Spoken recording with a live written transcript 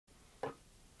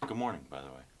Good morning, by the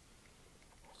way.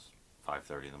 It's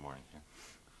 5:30 in the morning here.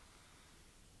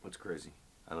 What's crazy?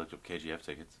 I looked up KGF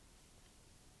tickets.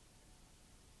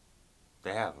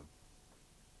 They have them.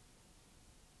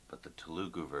 But the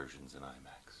Telugu version's in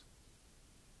IMAX.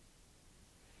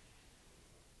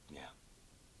 Yeah.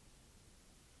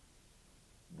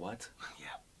 What?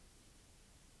 Yeah.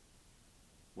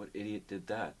 What idiot did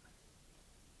that?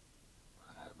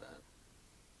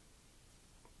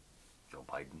 Joe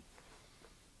Biden.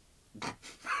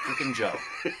 Frickin' Joe.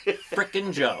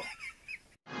 Frickin' Joe.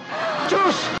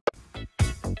 Juice!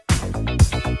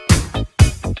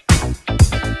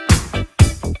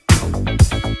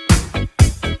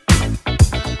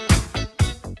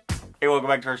 Hey, welcome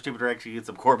back to our Stupid Reaction. It's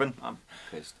Corbin. I'm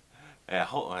pissed. Yeah,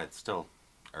 it's still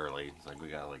early. It's like we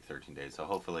got like 13 days, so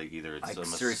hopefully either it's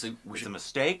a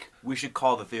mistake. We should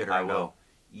call the theater I and will. go,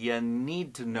 you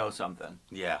need to know something.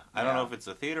 Yeah, I don't know if it's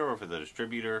the theater or for the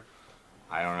distributor.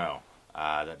 I don't know.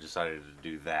 That decided to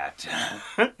do that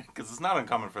because it's not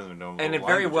uncommon for them to know. And it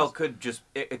very well could just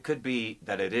it could be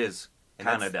that it is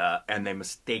Canada and they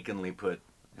mistakenly put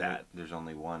that. There's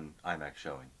only one IMAX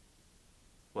showing.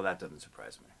 Well, that doesn't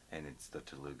surprise me. And it's the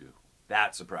Telugu.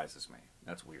 That surprises me.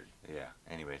 That's weird. Yeah.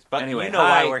 Anyways, but anyway, you know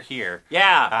why we're here.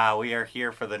 Yeah. We are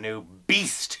here for the new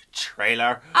Beast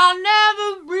trailer. I'll never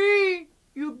be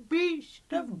your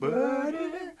beast of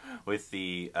burden. With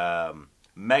the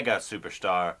mega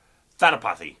superstar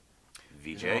Thanapathy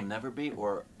VJ. I'll never be,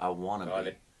 or I wanna be. I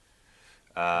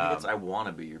think it's I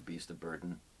wanna be your beast of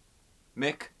burden.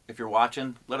 Mick, if you're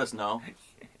watching, let us know.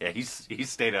 Yeah, he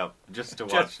stayed up just to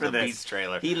watch the Beast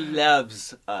trailer. He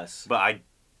loves us. But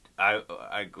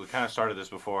we kind of started this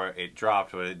before it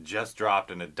dropped, but it just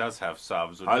dropped and it does have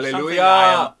subs. Which is something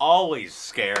I am always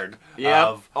scared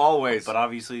of. Always. But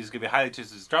obviously it's going to be highly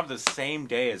tested. It's dropped the same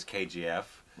day as KGF.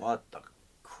 What the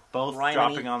Both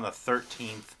dropping on the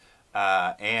 13th.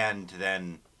 And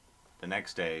then the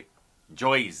next day,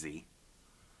 Joyzy,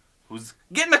 who's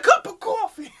getting a cup of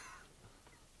coffee.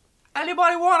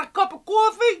 Anybody want a cup of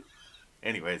coffee?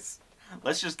 Anyways,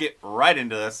 let's just get right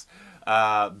into this.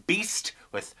 Beast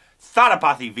with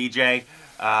Thanapathy VJ,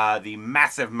 the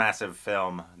massive, massive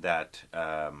film that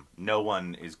no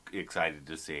one is excited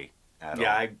to see at all.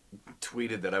 I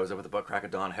tweeted that I was up at the butt crack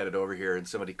of dawn, headed over here, and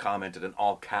somebody commented in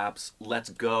all caps, "Let's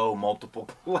go, multiple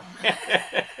play."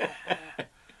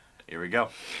 Here we go.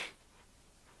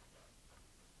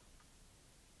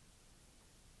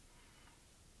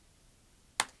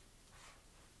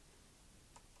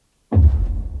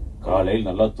 காலையில்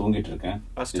நல்லா தூங்கிட்டு இருக்கேன்.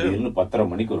 திடீர்னு 10:30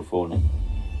 மணிக்கு ஒரு phone.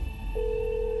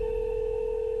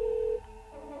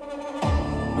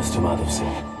 Mr. Madhav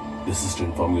Singh, this is to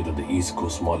inform you that the East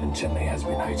Coast Mall in Chennai has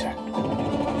been hijacked.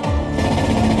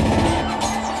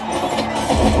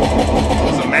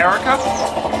 Was America?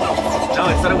 No,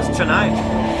 I said it was tonight.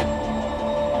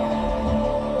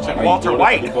 Walter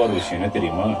White. ஒரு விஷயம் என்ன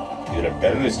தெரியுமா? இதுல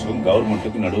டெரரிஸ்டுக்கும்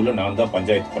கவர்மெண்ட்டுக்கும் நடுவுல நான் தான்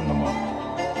பஞ்சாயத்து பண்ணணுமா?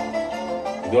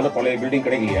 இதோட பழைய பில்டிங்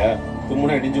கிடைக்கலையா?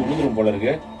 தும்முனா இடிஞ்சு விழுந்துரும் போல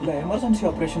இருக்கு. இல்ல எமர்ஜென்சி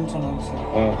ஆபரேஷன் சொன்னாங்க சார்.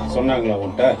 சொன்னாங்களா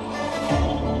உன்கிட்ட?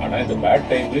 ஆனா இந்த பேட்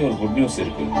டைம்லயும் ஒரு குட் நியூஸ்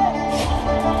இருக்கு.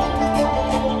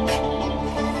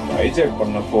 ஹைஜாக்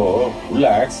பண்ணப்போ உள்ள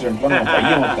ஆக்சிடென்ட்ல நம்ம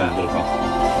பையன் ஒருத்தன் வந்திருக்கான்.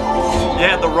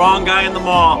 Yeah, the wrong guy in the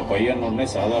mall. பையன் ஒண்ணே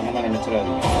சாதாரணமா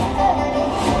நினைச்சிடாதீங்க.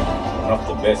 One of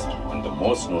the best and the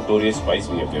most notorious spies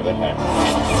we have ever had.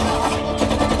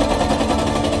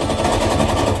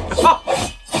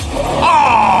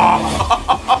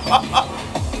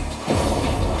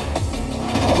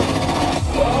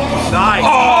 Nice.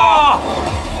 Oh!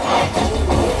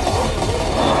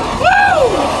 Woo!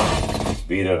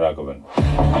 Veera Raghavan.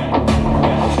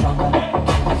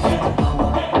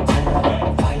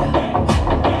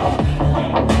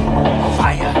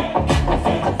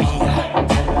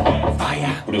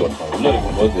 இப்படி ஒருத்தன் உள்ள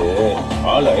இருக்கும்போது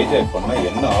ஆள் ஹைஜாக் பண்ணா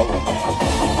என்ன ஆகும்?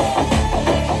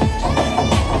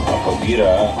 அப்ப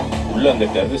வீரா உள்ள அந்த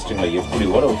டெரரிஸ்டுங்களை எப்படி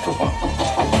ஓட விட்டுருப்பான்?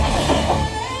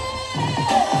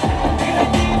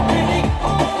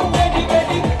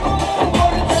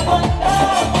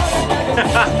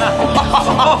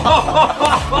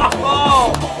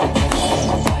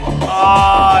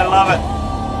 Oh, I love it.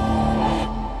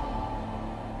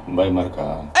 பயமா இருக்கா?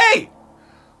 Hey!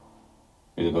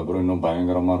 இதுக்கப்புறம் இன்னும்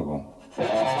பயங்கரமா இருக்கும்.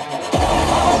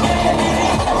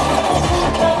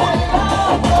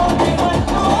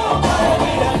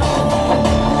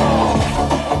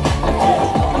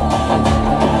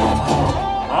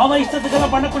 அவன்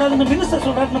இஷ்டத்துக்கெல்லாம் பண்ணக்கூடாதுன்னு மினிஸ்டர்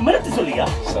சொல்றாருன்னு மிரட்டி சொல்லியா?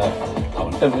 சார்,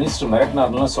 அவன்கிட்ட மினிஸ்டர்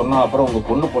மிரட்டினார்லாம் சொன்னா அப்புறம் உங்க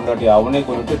பொண்ணு பொண்டாட்டி அவனே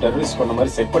கொண்டுட்டு டெரரிஸ்ட் பண்ண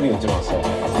மாதிரி செட் பண்ணி வச்சிருவான் சார்.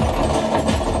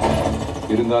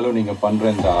 இருந்தாலும் நீங்க பண்ற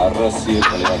இந்த அரசியல்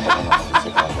விளையாட்டு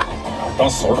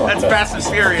That's Fast and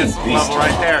Furious level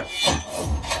right there.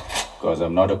 Because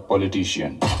I'm not a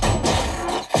politician.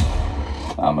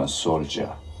 I'm a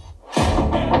soldier.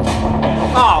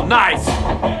 Oh, nice!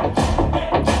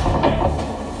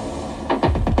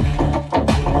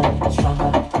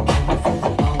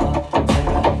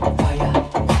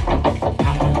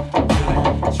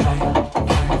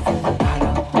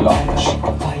 Launch.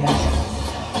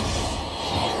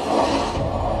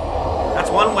 That's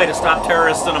one way to stop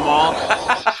terrorists in a mall.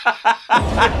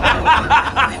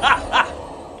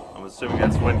 I'm assuming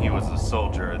that's when he was a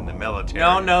soldier in the military.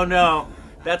 No.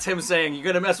 That's him saying, "You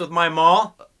gonna mess with my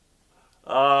mall?"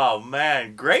 Oh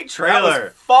man, great That trailer.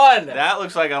 was fun. That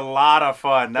looks like a lot of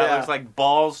fun. That Yeah. looks like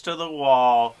balls to the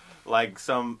wall, like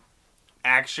some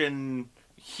action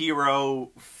hero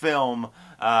film.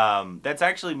 That's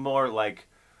actually more like,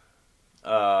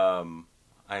 I don't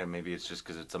know, maybe it's just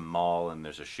because it's a mall and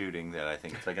there's a shooting that I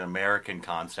think it's like an American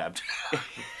concept.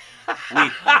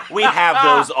 we have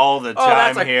those all the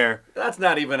time here. That's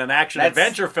not even an action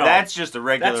adventure film. That's just a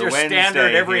regular That's your Wednesday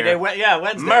standard everyday. here.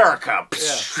 Wednesday. America.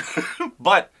 Yeah.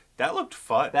 But that looked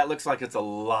fun. That looks like it's a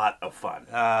lot of fun.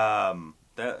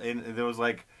 There was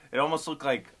like, it almost looked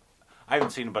like, I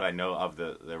haven't seen it, but I know of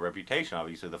the reputation.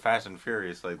 Obviously, the Fast and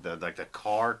Furious, like the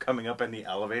car coming up in the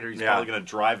elevator. He's probably gonna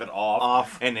drive it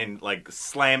off, and then like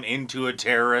slam into a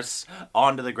terrorist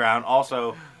onto the ground.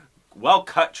 Also, well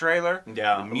cut trailer.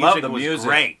 Yeah, the music love the was music.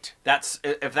 great.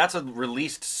 If that's a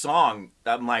released song,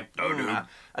 I'm like, I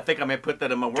think I may put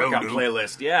that in my workout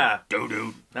playlist. Yeah,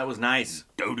 Do-do. that was nice.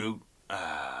 Do-do. In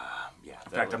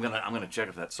fact, I'm gonna check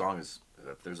if that song is,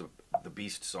 if there's the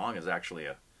Beast song is actually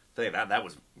a thing. That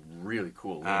was really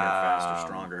cool. Leaner, faster,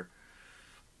 stronger.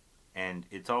 And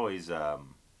it's always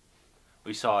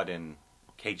we saw it in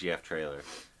KGF trailer.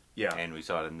 Yeah, And we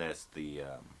saw it in this,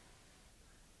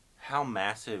 how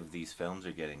massive these films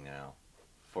are getting now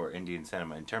for Indian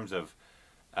cinema in terms of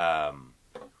the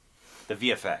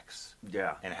VFX.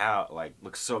 Yeah. And how, like,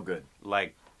 Looks so good.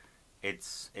 like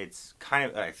it's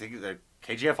kind of, I think that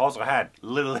KGF also had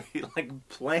literally like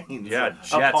planes. Yeah,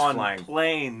 jets upon flying.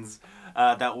 planes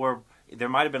that were, there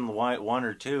might have been one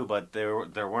or two, but there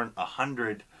weren't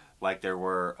 100 like there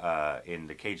were in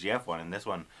the KGF one. And this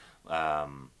one,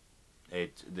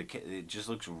 it just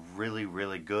looks really,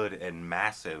 really good and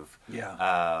massive.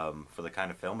 Yeah. For the kind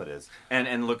of film it is.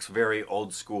 And looks very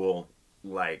old school,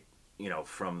 like,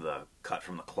 from the cut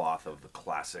from the cloth of the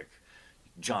classic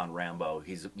John Rambo.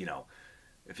 He's,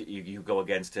 if you go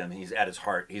against him, he's at his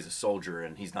heart, he's a soldier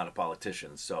and he's not a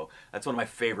politician. So that's one of my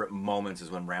favorite moments,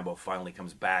 is when Rambo finally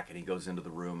comes back and he goes into the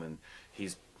room and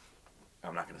he's,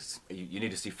 I'm not going to, you need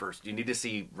to see first, you need to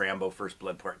see Rambo First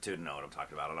Blood Part 2 to know what I'm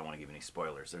talking about. I don't want to give any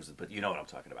spoilers, but you know what I'm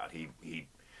talking about. He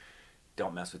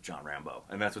don't mess with John Rambo.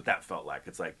 And that's what that felt like.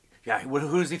 It's like, yeah,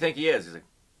 who does he think he is? He's like,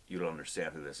 you don't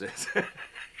understand who this is.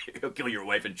 He'll kill your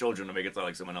wife and children to make it sound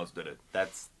like someone else did it.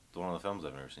 That's one of the films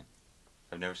I've never seen.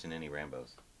 I've never seen any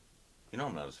Rambos. You know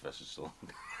I'm not a Sylvester Stallone.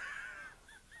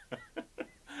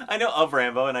 I know of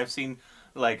Rambo, and I've seen,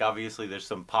 like, obviously there's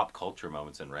some pop culture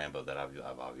moments in Rambo that I've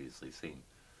obviously seen.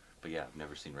 But yeah, I've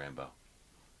never seen Rambo.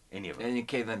 Any of them. And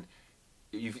okay, then,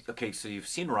 so you've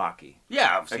seen Rocky.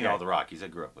 Yeah, I've seen Okay. all the Rockies. I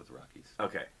grew up with the Rockies.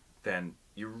 Okay, then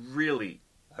you really...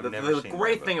 I've the never seen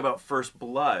great Rambo. thing about First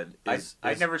Blood is...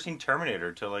 I'd never seen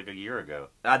Terminator till like a year ago.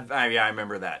 Yeah, I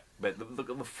remember that. But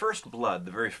the First Blood,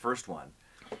 the very first one,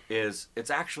 it's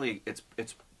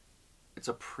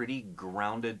a pretty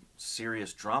grounded,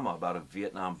 serious drama about a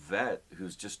Vietnam vet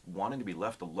who's just wanting to be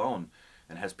left alone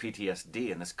and has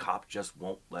PTSD, and this cop just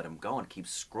won't let him go and keeps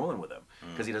screwing with him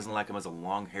because he doesn't like him as a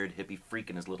long-haired hippie freak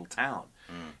in his little town.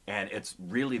 And it's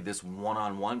really this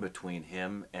one-on-one between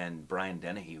him and Brian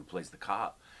Dennehy, who plays the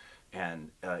cop.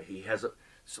 And he has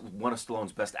one of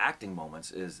Stallone's best acting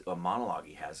moments is a monologue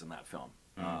he has in that film.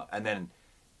 And then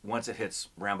once it hits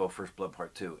Rambo First Blood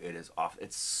Part 2, it is off.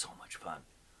 It's so much fun.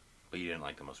 But you didn't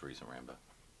like the most recent Rambo.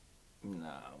 No,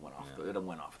 it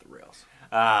went off the rails.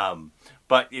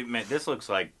 But this looks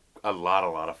like a lot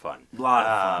of fun. Lot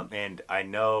of fun. And I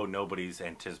know nobody's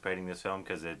anticipating this film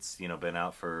because it's been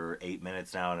out for 8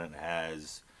 minutes now, and it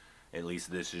has, at least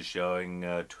this is showing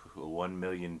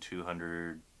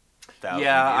 1,200,000.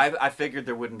 Yeah, I figured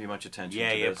there wouldn't be much attention. to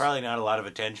Yeah, this. probably not a lot of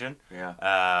attention. Yeah,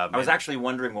 I was actually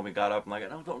wondering when we got up. I'm like, I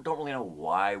don't really know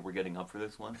why we're getting up for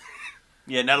this one.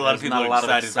 Yeah, not a lot of people not a are lot of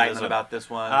excited excitement for this one. about this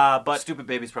one. But stupid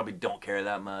babies probably don't care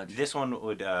that much. This one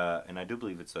would, and I do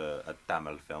believe it's a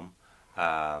Tamil film,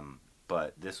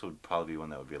 but this would probably be one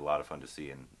that would be a lot of fun to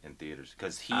see in theaters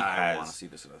because I want to see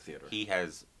this in a theater. He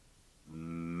has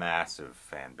massive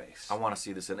fan base. I want to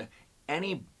see this in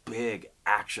any big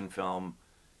action film.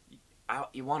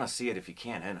 you want to see it if you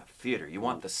can in a theater. You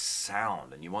want the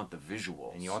sound, and you want the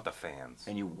visuals, And you want the fans.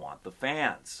 and you want the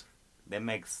fans. That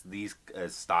makes these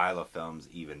style of films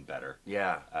even better.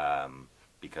 Yeah.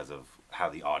 Because of how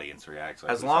the audience reacts.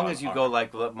 As long as you go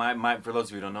like my for those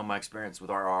of you who don't know my experience with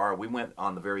RRR, we went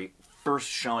on the very first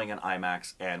showing in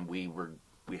IMAX, and we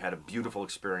had a beautiful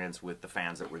experience with the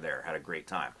fans that were there. Had a great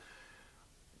time.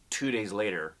 2 days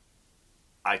later,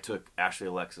 I took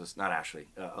Alexis,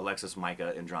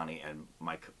 Micah, Indrani, and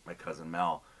my cousin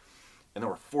Mel, and there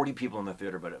were 40 people in the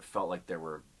theater, but it felt like there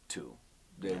were 2.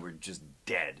 They were just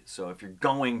dead. So if you're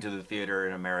going to the theater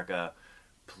in America,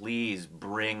 please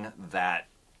bring that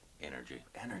energy,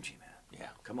 man. Yeah.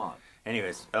 Come on.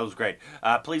 Anyways, that was great.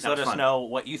 Please let us fun. know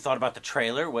what you thought about the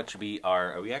trailer. What should be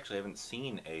we actually haven't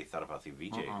seen a Thadapathi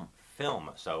VJ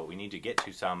film, so we need to get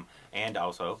to some. And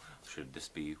also, should this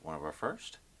be one of our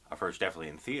first? Our first definitely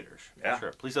in theaters. Yeah.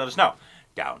 Sure. Please let us know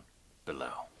down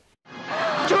below.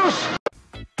 Juice!